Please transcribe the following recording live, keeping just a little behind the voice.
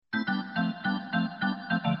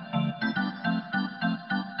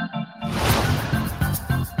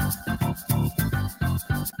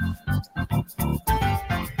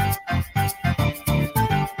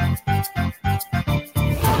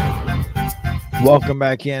Welcome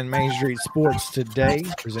back in Main Street Sports Today,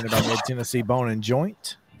 presented by Mid-Tennessee Bone and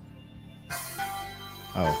Joint.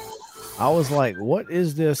 Oh, I was like, what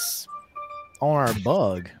is this on our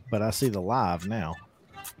bug? But I see the live now.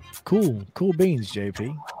 Cool beans,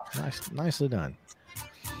 JP. Nicely done.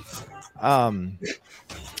 I'm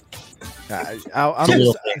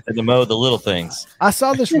the little things. I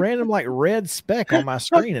saw this random like red speck on my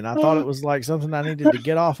screen, and I thought it was like something I needed to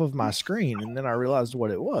get off of my screen, and then I realized what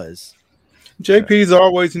it was. JP's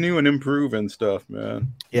always new and improving stuff,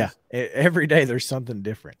 man. Yeah, every day there's something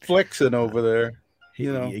different. Flexing over there.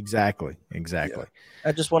 Exactly. Yeah.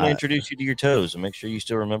 I just want to introduce you to your toes and make sure you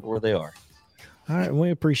still remember where they are. All right,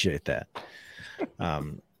 we appreciate that.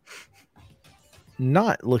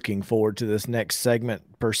 Not looking forward to this next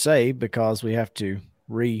segment per se, because we have to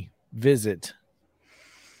revisit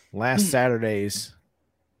last Saturday's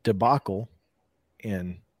debacle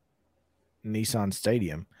in Nissan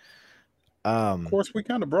Stadium. Of course, we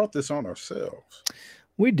kind of brought this on ourselves.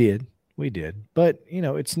 We did. But,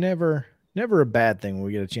 it's never a bad thing when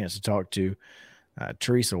we get a chance to talk to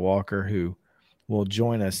Teresa Walker, who will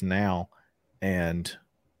join us now, and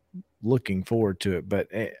looking forward to it. But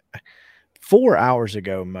 4 hours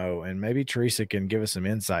ago, Mo, and maybe Teresa can give us some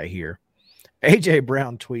insight here, A.J.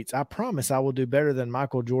 Brown tweets, "I promise I will do better than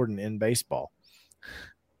Michael Jordan in baseball."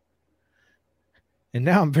 And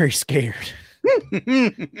now I'm very scared.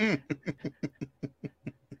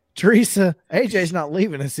 Teresa, AJ's not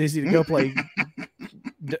leaving us, is he, to go play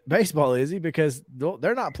baseball, is he? Because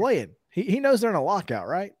they're not playing. He knows they're in a lockout,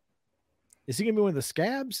 right? Is he going to be one of the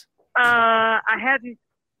scabs? I hadn't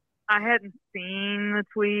seen the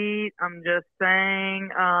tweet. I'm just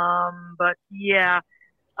saying. But yeah,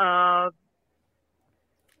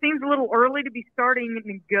 seems a little early to be starting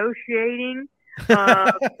negotiating.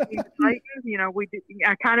 Titans,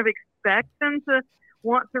 I kind of expect them to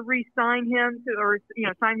want to re-sign him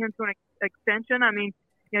sign him to an extension. I mean,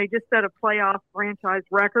 he just set a playoff franchise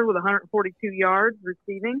record with 142 yards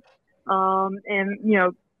receiving.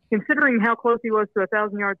 And considering how close he was to a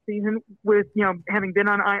 1,000-yard season with, having been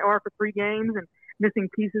on IR for 3 games and missing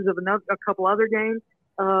pieces of a couple other games,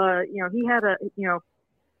 he had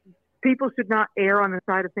people should not err on the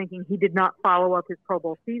side of thinking he did not follow up his Pro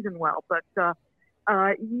Bowl season well. But,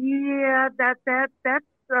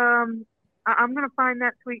 I'm going to find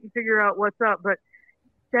that tweet and figure out what's up. But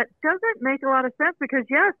that doesn't make a lot of sense because,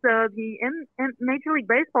 yes, the Major League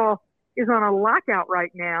Baseball is on a lockout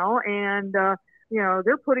right now, and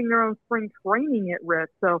they're putting their own spring training at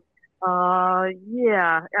risk. So,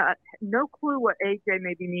 no clue what AJ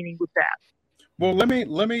may be meaning with that. Well, let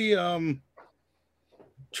me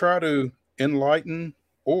try to enlighten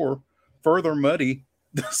or further muddy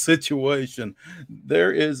the situation.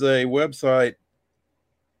 There is a website,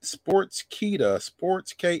 Sportskeeda,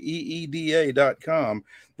 sportskeeda.com,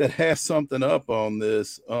 that has something up on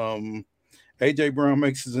this. AJ Brown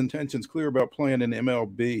makes his intentions clear about playing in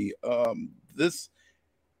MLB.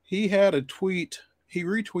 He had a tweet. He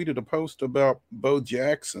retweeted a post about Bo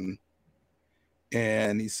Jackson,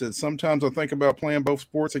 and he said, "Sometimes I think about playing both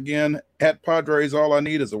sports again. At Padres, all I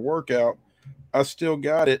need is a workout. I still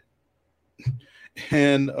got it."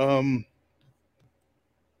 And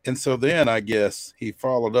so then I guess he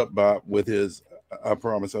followed up with his, "I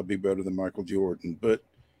promise I'll be better than Michael Jordan." But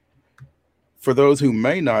for those who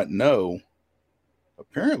may not know,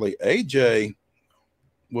 apparently AJ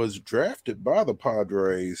was drafted by the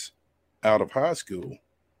Padres out of high school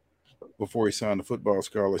before he signed a football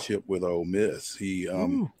scholarship with Ole Miss.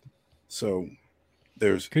 So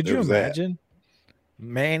could you imagine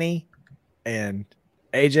Manny and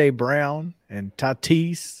AJ Brown and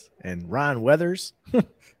Tatis and Ryan Weathers?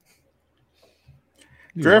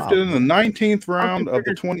 Drafted in the 19th round of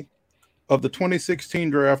the 2016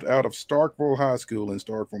 draft out of Starkville High School in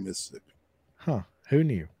Starkville, Mississippi. Huh? Who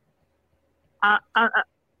knew? I'll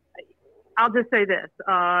just say this.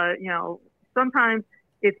 Sometimes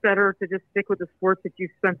it's better to just stick with the sports that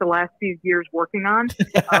you've spent the last few years working on.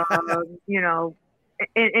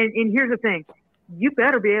 And here's the thing: you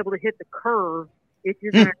better be able to hit the curve if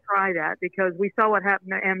you're going to try that, because we saw what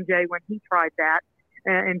happened to MJ when he tried that.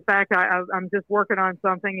 In fact, I'm just working on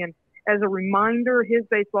something, and as a reminder, his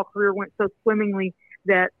baseball career went so swimmingly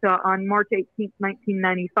that on March 18th,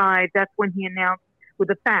 1995, that's when he announced with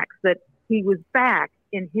the facts that he was back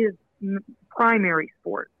in his primary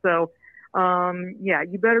sport. So,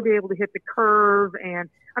 you better be able to hit the curve. And,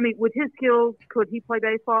 I mean, with his skills, could he play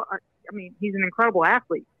baseball? I mean, he's an incredible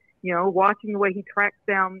athlete. Watching the way he tracks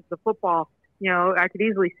down the football, I could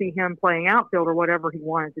easily see him playing outfield or whatever he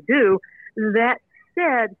wanted to do. That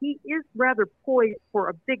said, he is rather poised for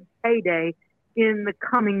a big payday in the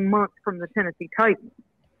coming months from the Tennessee Titans.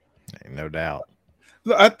 No doubt.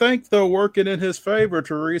 I think, though, working in his favor,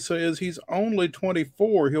 Teresa, is he's only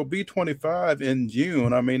 24. He'll be 25 in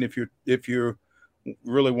June. I mean, if you're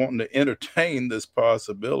really wanting to entertain this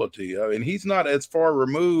possibility, I mean, he's not as far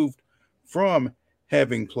removed from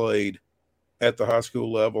having played at the high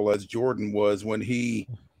school level as Jordan was when he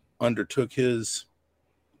undertook his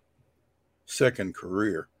second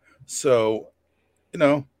career. So,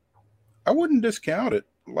 I wouldn't discount it.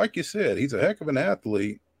 Like you said, he's a heck of an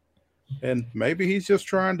athlete. And maybe he's just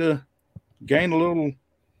trying to gain a little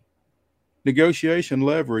negotiation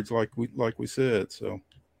leverage, like we said. So,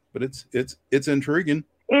 but it's intriguing.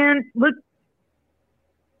 And look,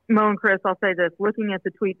 Mo and Chris, I'll say this: looking at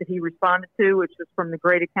the tweet that he responded to, which was from the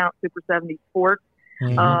great account Super 70 Sports,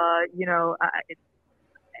 I'm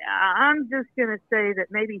just gonna say that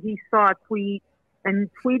maybe he saw a tweet and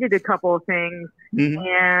tweeted a couple of things.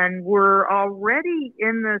 And we're already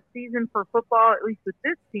in the season for football, at least with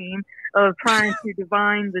this team, of trying to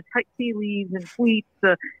divine the tea leaves and tweets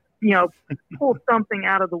to, pull something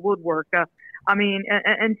out of the woodwork. I mean,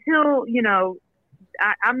 until,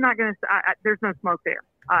 I'm not going to say there's no smoke there.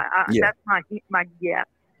 That's my guess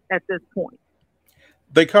at this point.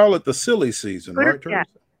 They call it the silly season, right, Teresa?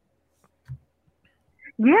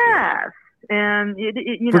 Yes. And,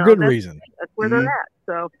 for good reason. That's where they're at.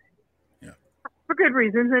 So, for good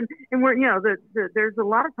reasons, and we're there's a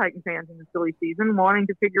lot of Titan fans in the silly season wanting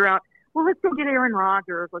to figure out, well, let's go get Aaron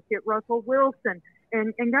Rodgers, let's get Russell Wilson,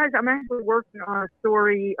 and guys, I'm actually working on a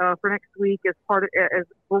story for next week as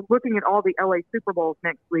we're looking at all the LA Super Bowls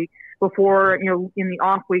next week before in the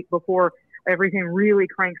off week before everything really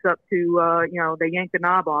cranks up to they yank the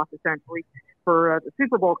knob off essentially for the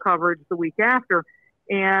Super Bowl coverage the week after,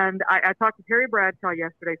 and I talked to Terry Bradshaw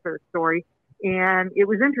yesterday for the story. And it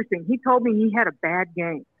was interesting. He told me he had a bad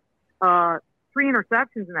game. 3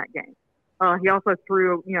 interceptions in that game. He also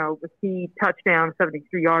threw, a key touchdown,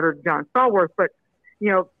 73-yarder to John Stallworth. But,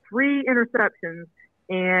 3 interceptions,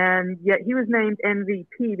 and yet he was named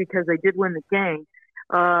MVP because they did win the game.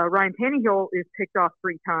 Ryan Tannehill is picked off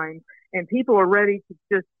 3 times, and people are ready to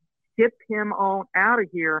just skip him on out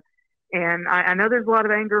of here. And I know there's a lot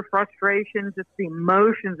of anger, frustration, just the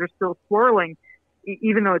emotions are still swirling,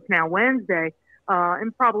 even though it's now Wednesday,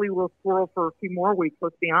 and probably will swirl for a few more weeks,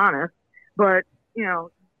 let's be honest. But,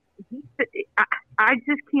 I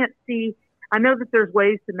just can't see. I know that there's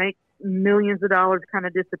ways to make millions of dollars kind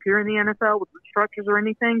of disappear in the NFL with restructures or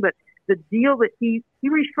anything, but the deal that he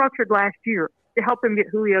restructured last year to help him get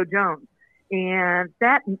Julio Jones, and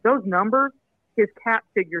those numbers, his cap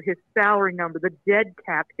figure, his salary number, the dead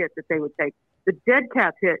cap hit that they would take, the dead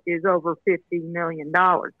cap hit is over $50 million.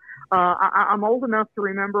 I'm old enough to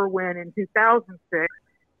remember when in 2006,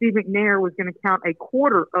 Steve McNair was going to count a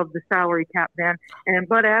quarter of the salary cap then. And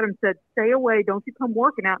Bud Adams said, stay away. Don't you come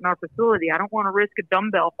working out in our facility. I don't want to risk a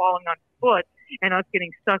dumbbell falling on your foot and us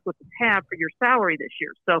getting stuck with the tab for your salary this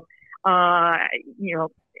year. So,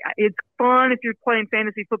 it's fun if you're playing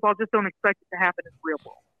fantasy football. Just don't expect it to happen in the real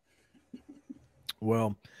world.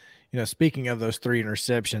 Well, speaking of those 3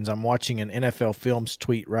 interceptions, I'm watching an NFL Films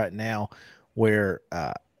tweet right now where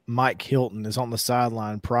Mike Hilton is on the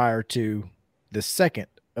sideline prior to the second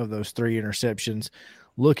of those 3 interceptions,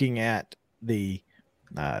 looking at the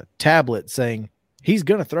tablet saying, he's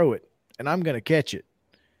going to throw it and I'm going to catch it.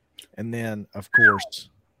 And then, of course,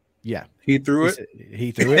 he threw it.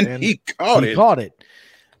 He threw it and he caught it.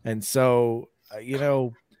 And so,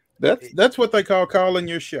 that's what they call calling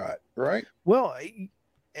your shot, right? Well,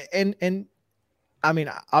 and I mean,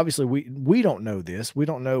 obviously we don't know this. We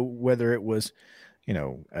don't know whether it was,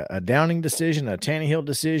 a Downing decision, a Tannehill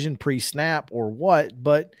decision pre-snap or what,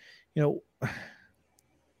 but,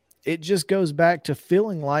 it just goes back to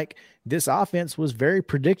feeling like this offense was very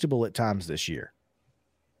predictable at times this year.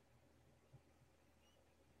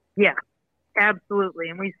 Yeah, absolutely.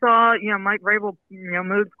 And we saw, Mike Vrabel,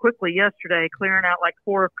 moved quickly yesterday, clearing out like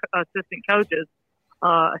 4 assistant coaches.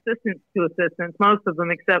 Assistants to assistants, most of them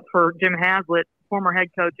except for Jim Haslett, former head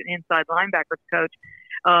coach and inside linebackers coach.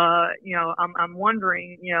 I'm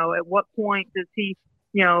wondering, at what point does he,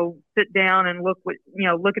 sit down and look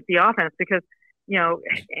at the offense because,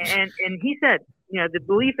 and he said, the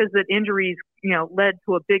belief is that injuries, led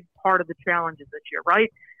to a big part of the challenges this year,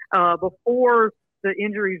 right? Before the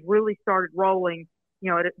injuries really started rolling,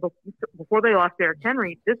 before they lost Derrick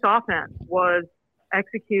Henry, this offense was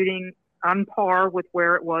executing on par with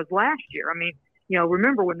where it was last year. I mean,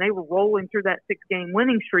 remember when they were rolling through that 6-game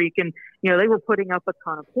winning streak and, they were putting up a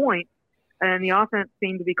ton of points and the offense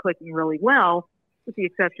seemed to be clicking really well with the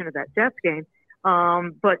exception of that Jets game.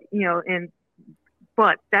 But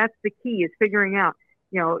But that's the key, is figuring out,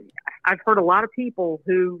 I've heard a lot of people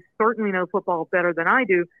who certainly know football better than I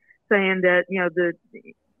do saying that,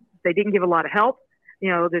 they didn't give a lot of help.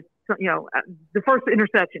 The first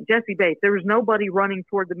interception, Jesse Bates, there was nobody running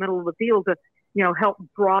toward the middle of the field to, help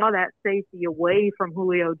draw that safety away from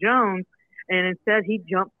Julio Jones. And instead he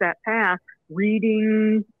jumped that pass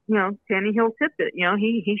reading, Tannehill tipped it.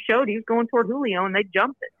 He showed he was going toward Julio and they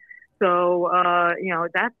jumped it. So,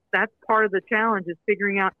 that's part of the challenge, is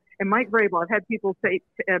figuring out. And Mike Vrabel, I've had people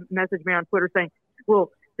message me on Twitter saying, well,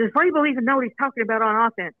 does Vrabel even know what he's talking about on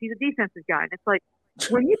offense? He's a defensive guy. And it's like,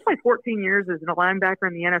 when you play 14 years as a linebacker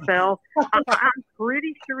in the NFL, I'm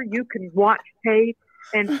pretty sure you can watch tape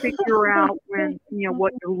and figure out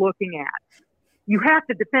what you're looking at. You have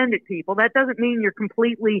to defend it, people. That doesn't mean you're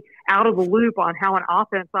completely out of the loop on how an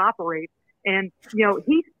offense operates. And,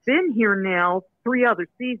 he's been here now 3 other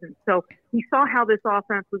seasons. So he saw how this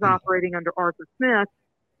offense was operating under Arthur Smith.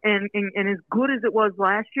 And as good as it was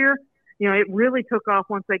last year, it really took off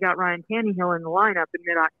once they got Ryan Tannehill in the lineup in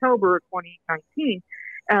mid-October of 2019.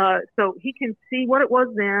 So he can see what it was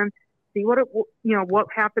then, see what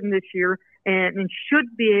happened this year, and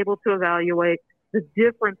should be able to evaluate the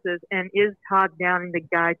differences. And is Todd Downing the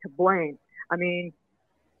guy to blame? I mean,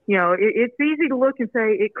 it's easy to look and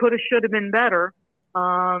say it could have, should have been better.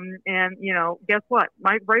 And guess what?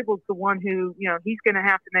 Mike Vrabel's the one who, he's going to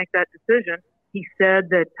have to make that decision. He said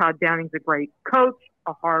that Todd Downing's a great coach,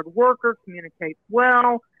 a hard worker, communicates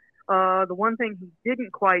well. The one thing he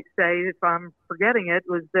didn't quite say, if I'm forgetting it,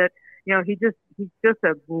 was that, he's just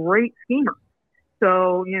a great schemer.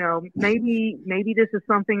 So, maybe this is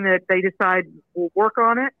something that they decide we'll work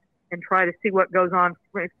on it and try to see what goes on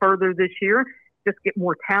further this year. Just get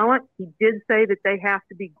more talent. He did say that they have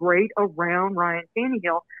to be great around Ryan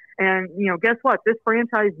Tannehill. And, guess what? This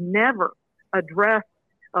franchise never addressed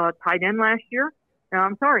tight end last year.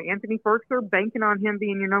 I'm sorry, Anthony Firkser, banking on him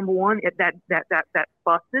being your number one, that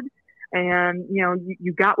busted. And,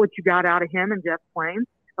 you got what you got out of him and Jeff Plain.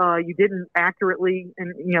 You didn't accurately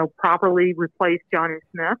and, properly replace Johnny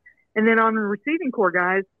Smith. And then on the receiving core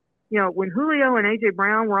guys, when Julio and A.J.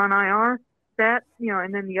 Brown were on IR,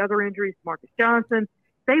 and then the other injuries, Marcus Johnson,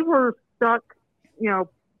 they were stuck,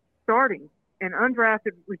 starting an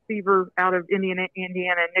undrafted receiver out of Indiana,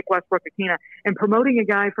 Nick Westbrook-Akina, and promoting a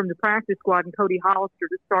guy from the practice squad and Cody Hollister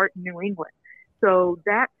to start in New England. So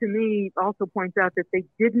that, to me, also points out that they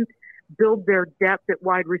didn't build their depth at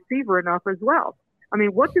wide receiver enough as well. I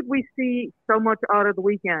mean, what did we see so much out of the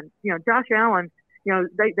weekend? Josh Allen,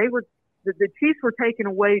 they were the Chiefs were taking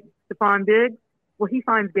away Stephon Diggs. Well, he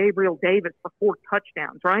finds Gabriel Davis for 4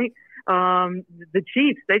 touchdowns, right? The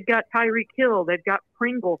Chiefs, they've got Tyreek Hill, they've got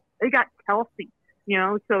Pringle, they got Kelsey,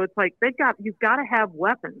 so it's like you've got to have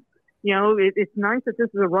weapons. It's nice that this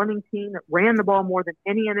is a running team that ran the ball more than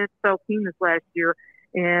any NFL team this last year.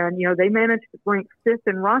 And, they managed to rank 5th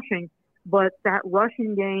in rushing, but that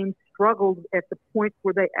rushing game struggled at the points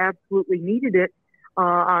where they absolutely needed it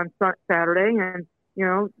on Saturday. And,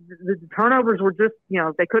 the turnovers were just,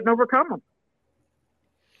 they couldn't overcome them.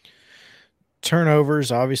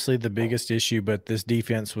 Turnovers, obviously the biggest issue, but this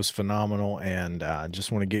defense was phenomenal. And I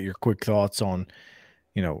just want to get your quick thoughts on,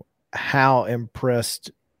 how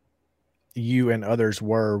impressed you and others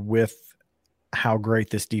were with how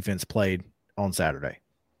great this defense played on Saturday.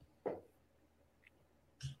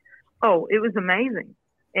 Oh, it was amazing.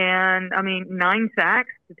 And, 9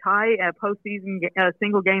 sacks to tie a postseason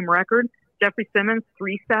single game record. Jeffrey Simmons,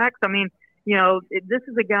 3 sacks. This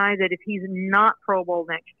is a guy that if he's not Pro Bowl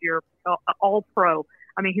next year, all pro.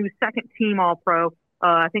 He was second team all pro.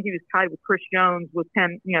 I think he was tied with Chris Jones with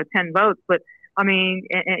 10 votes. But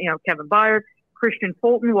Kevin Byard, Christian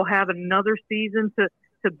Fulton will have another season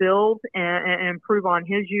to build and improve on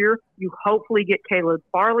his year. You hopefully get Caleb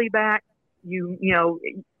Farley back.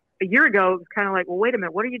 A year ago, it was kind of like, well, wait a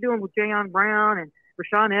minute, what are you doing with Jayon Brown and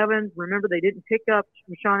Rashaan Evans? Remember, they didn't pick up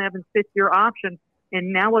Rashaan Evans' 5th-year option.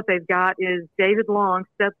 And now what they've got is David Long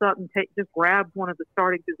steps up and just grabs one of the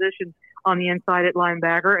starting positions on the inside at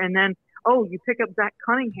linebacker. And then, you pick up Zach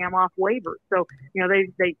Cunningham off waivers. So,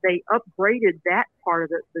 they upgraded that part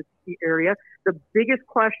of the area. The biggest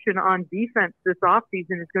question on defense this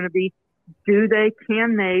offseason is going to be,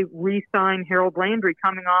 can they re-sign Harold Landry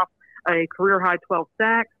coming off a career-high 12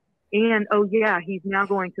 sacks? And, he's now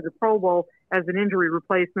going to the Pro Bowl as an injury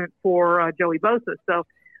replacement for Joey Bosa. So,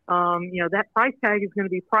 that price tag is going to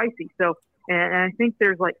be pricey. So, and I think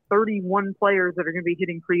there's like 31 players that are going to be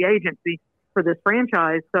hitting free agency for this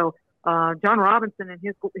franchise. So, John Robinson and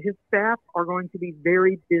his staff are going to be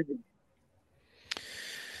very busy.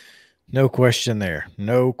 No question there.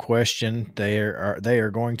 No question. They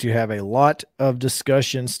are going to have a lot of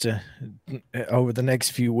discussions to over the next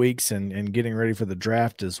few weeks and getting ready for the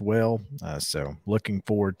draft as well. So looking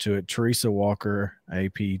forward to it. Teresa Walker,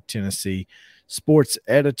 AP Tennessee sports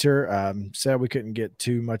editor. Sad we couldn't get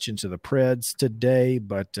too much into the Preds today,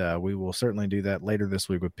 but we will certainly do that later this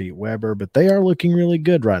week with Pete Weber. But they are looking really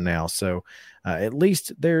good right now. So at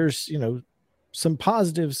least there's, some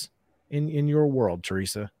positives in your world,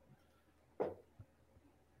 Teresa.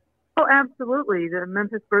 Oh, absolutely. The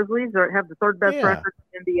Memphis Grizzlies have the third best record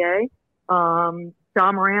in the NBA.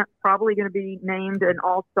 Ja Morant probably going to be named an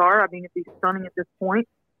all-star. I mean, it'd be stunning at this point.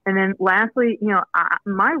 And then lastly,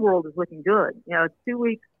 my world is looking good. 2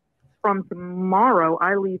 weeks from tomorrow,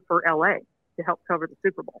 I leave for LA to help cover the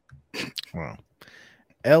Super Bowl. Well,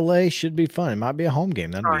 LA should be fun. It might be a home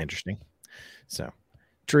game. That'd be interesting. So,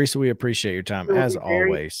 Teresa, we appreciate your time as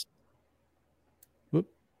always.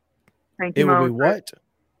 Thank you. It will be what?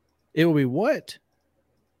 It will be what?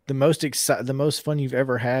 The most fun you've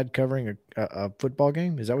ever had covering a football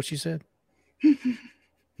game? Is that what you said?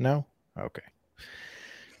 No? Okay.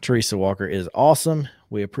 Teresa Walker is awesome.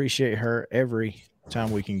 We appreciate her every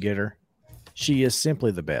time we can get her. She is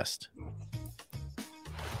simply the best.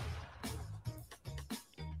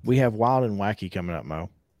 We have Wild and Wacky coming up, Mo,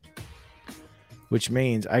 which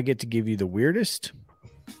means I get to give you the weirdest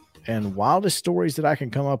and wildest stories that I can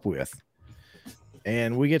come up with.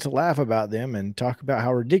 And we get to laugh about them and talk about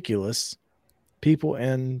how ridiculous people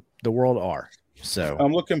in the world are. So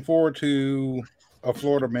I'm looking forward to a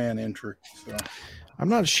Florida man entry. So. I'm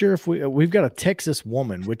not sure if we've got a Texas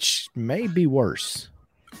woman, which may be worse.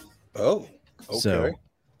 Oh, okay. So,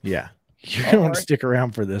 yeah, you're going to want to stick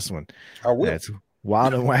around for this one. I will. That's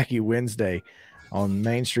Wild and Wacky Wednesday on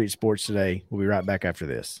Main Street Sports Today. We'll be right back after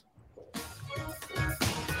this.